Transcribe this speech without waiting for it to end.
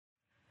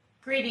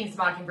Greetings,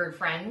 Mockingbird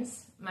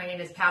friends. My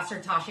name is Pastor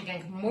Tasha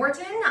Genk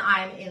Morton.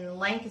 I'm in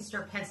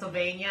Lancaster,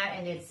 Pennsylvania,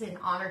 and it's an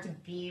honor to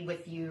be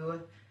with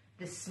you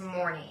this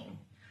morning.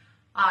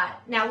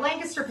 Now,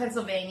 Lancaster,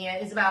 Pennsylvania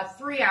is about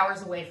 3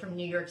 hours away from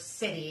New York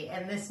City,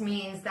 and this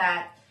means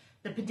that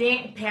the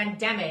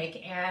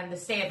pandemic and the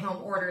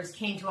stay-at-home orders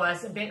came to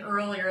us a bit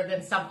earlier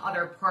than some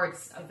other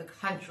parts of the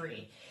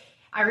country.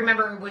 I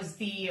remember it was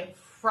the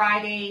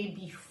Friday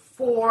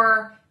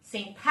before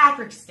St.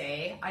 Patrick's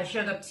Day. I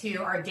showed up to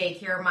our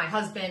daycare. My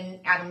husband,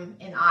 Adam,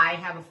 and I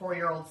have a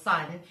 4-year-old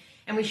son,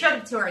 and we showed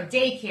up to our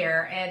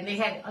daycare, and they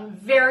had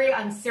very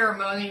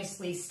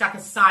unceremoniously stuck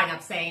a sign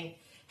up saying,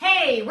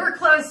 "Hey, we're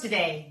closed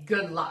today.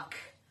 Good luck."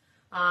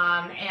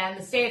 And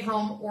the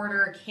stay-at-home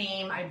order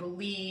came, I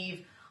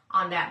believe,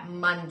 on that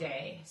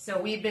Monday. So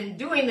we've been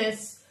doing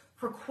this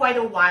for quite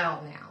a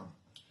while now.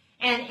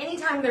 And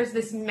anytime there's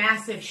this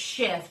massive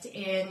shift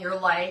in your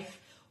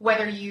life,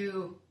 whether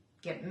you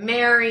get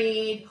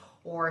married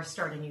or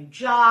start a new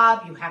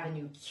job, you have a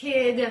new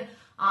kid,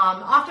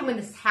 often when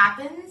this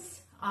happens,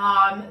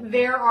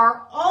 there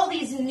are all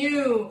these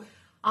new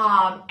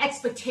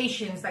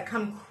expectations that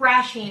come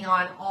crashing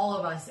on all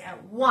of us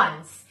at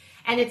once,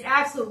 and it's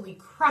absolutely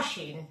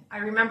crushing. I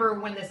remember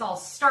when this all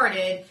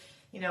started,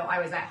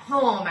 I was at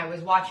home, I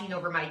was watching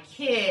over my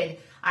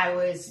kid,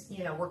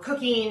 we're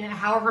cooking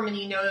however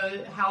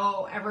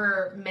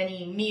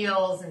many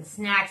meals and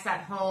snacks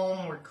at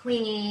home, we're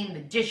cleaning,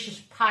 the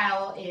dish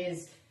pile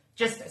is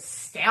just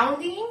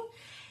astounding,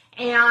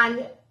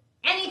 and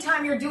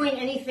anytime you're doing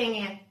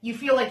anything, you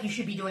feel like you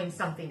should be doing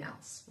something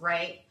else,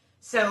 right?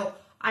 So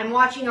I'm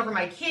watching over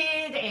my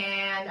kid,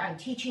 and I'm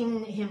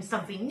teaching him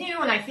something new,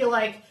 and I feel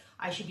like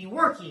I should be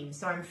working,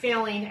 so I'm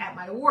failing at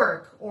my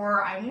work,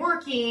 or I'm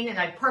working and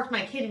I parked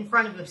my kid in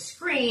front of the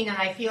screen and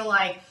I feel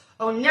like,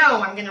 oh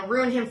no, I'm going to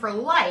ruin him for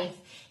life,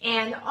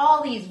 and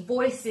all these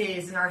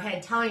voices in our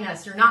head telling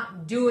us you're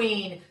not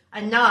doing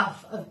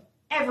enough of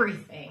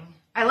everything.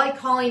 I like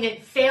calling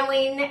it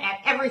failing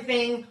at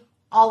everything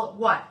all at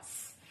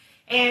once,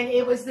 and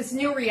it was this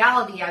new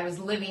reality I was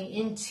living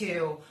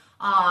into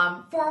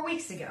 4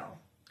 weeks ago.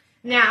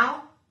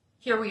 Now,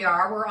 here we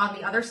are, we're on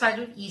the other side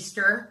of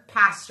Easter,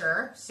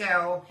 Pastor,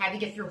 so had to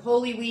get through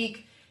Holy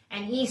Week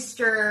and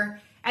Easter,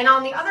 and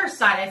on the other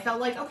side, I felt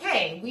like,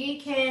 okay,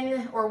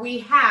 we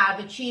have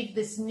achieved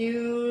this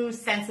new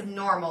sense of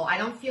normal. I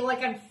don't feel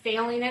like I'm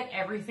failing at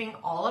everything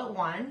all at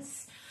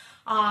once,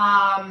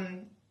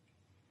 and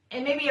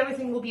maybe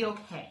everything will be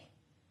okay.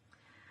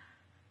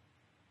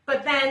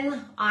 But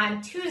then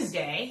on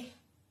Tuesday,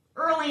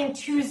 early in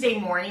Tuesday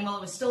morning, while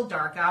it was still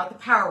dark out, the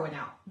power went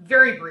out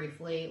very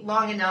briefly,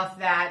 long enough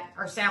that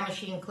our sound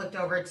machine clicked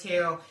over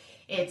to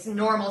its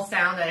normal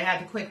sound that I had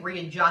to quick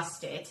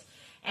readjust it.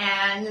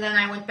 And then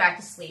I went back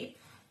to sleep,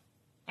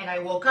 and I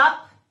woke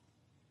up,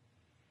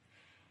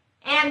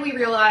 and we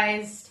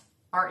realized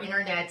our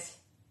internet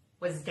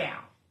was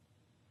down.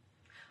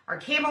 Our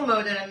cable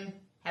modem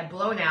had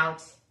blown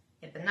out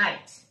in the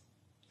night.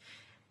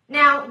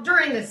 Now,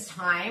 during this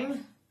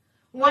time,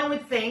 one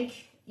would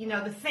think,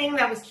 the thing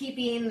that was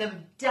keeping the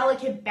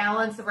delicate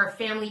balance of our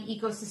family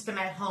ecosystem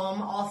at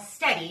home all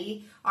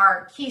steady,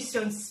 our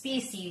keystone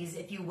species,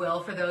 if you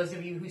will, for those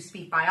of you who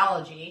speak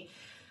biology,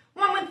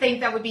 one would think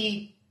that would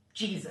be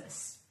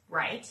Jesus,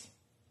 right?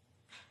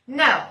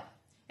 No.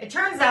 It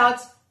turns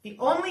out the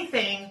only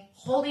thing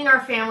holding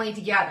our family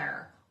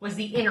together was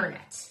the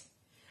internet.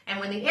 And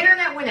when the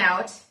internet went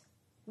out,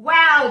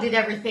 wow, did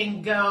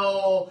everything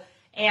go.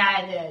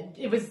 And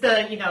it was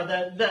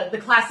the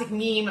classic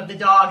meme of the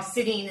dog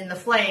sitting in the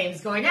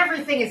flames going,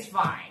 everything is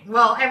fine.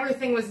 Well,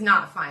 everything was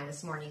not fine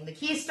this morning. The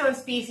keystone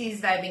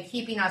species that had been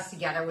keeping us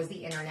together was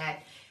the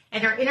internet,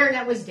 and our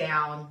internet was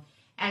down,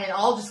 and it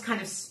all just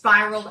kind of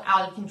spiraled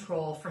out of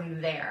control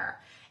from there.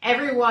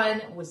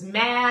 Everyone was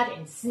mad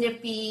and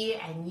snippy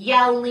and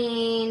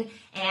yelling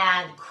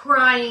and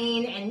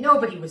crying, and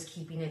nobody was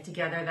keeping it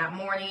together that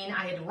morning.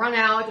 I had run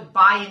out to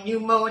buy a new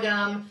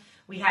modem.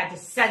 We had to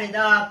set it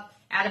up.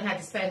 Adam had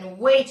to spend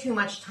way too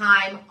much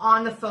time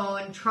on the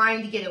phone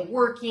trying to get it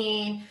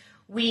working.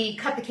 We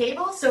cut the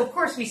cable, so of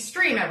course we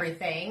stream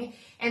everything.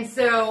 And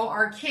so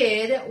our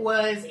kid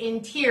was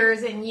in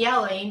tears and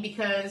yelling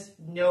because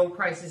no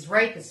Price is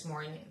Right this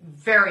morning.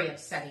 Very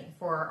upsetting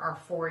for our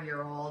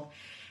 4-year-old.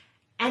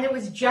 And it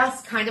was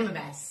just kind of a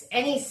mess.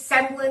 Any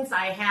semblance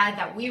I had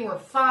that we were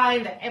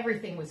fine, that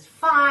everything was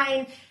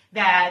fine,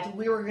 that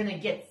we were going to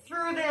get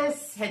through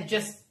this had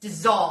just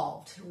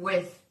dissolved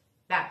with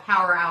that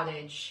power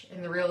outage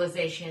and the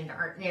realization that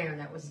our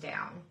internet was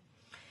down.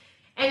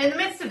 And in the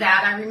midst of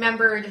that, I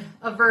remembered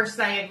a verse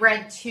that I had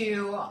read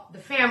to the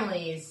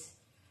families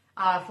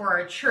for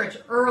our church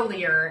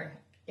earlier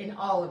in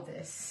all of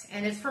this.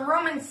 And it's from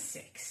Romans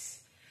 6.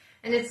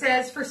 And it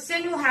says, "For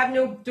sin will have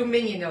no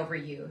dominion over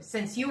you,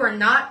 since you are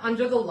not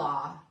under the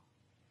law,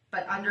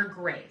 but under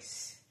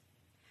grace."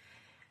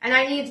 And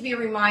I need to be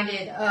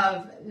reminded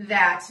of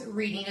that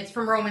reading. It's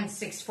from Romans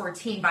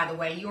 6:14, by the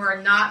way. You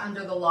are not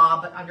under the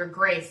law, but under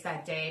grace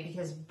that day,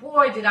 because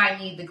boy, did I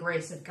need the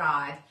grace of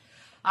God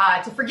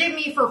to forgive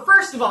me for,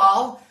 first of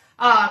all,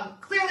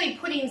 clearly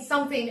putting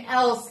something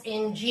else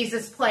in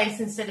Jesus' place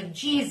instead of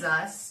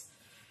Jesus.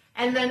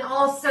 And then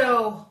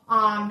also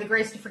the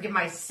grace to forgive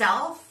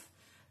myself,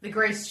 the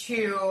grace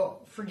to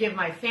forgive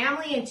my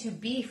family and to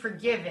be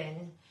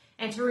forgiven,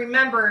 and to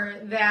remember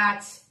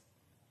that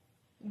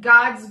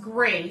God's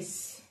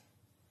grace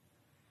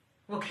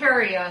will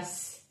carry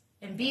us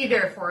and be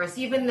there for us,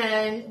 even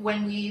then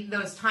when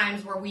those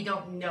times where we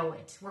don't know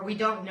it, where we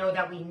don't know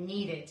that we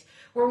need it,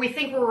 where we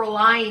think we're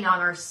relying on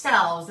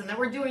ourselves and that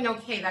we're doing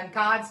okay, that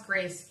God's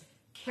grace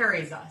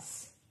carries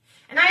us.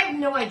 And I have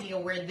no idea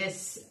where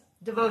this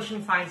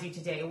devotion finds you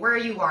today, where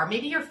you are.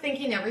 Maybe you're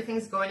thinking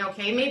everything's going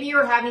okay. Maybe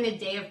you're having a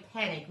day of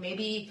panic.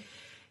 Maybe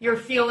you're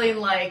feeling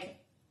like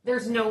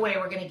there's no way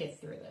we're going to get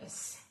through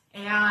this.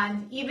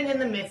 And even in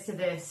the midst of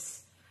this,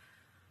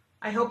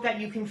 I hope that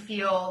you can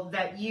feel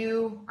that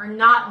you are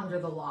not under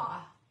the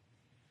law,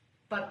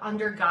 but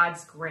under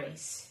God's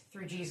grace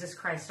through Jesus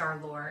Christ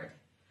our Lord.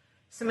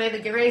 So may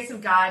the grace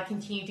of God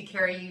continue to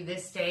carry you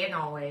this day and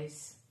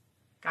always.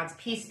 God's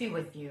peace be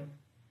with you.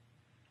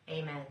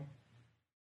 Amen.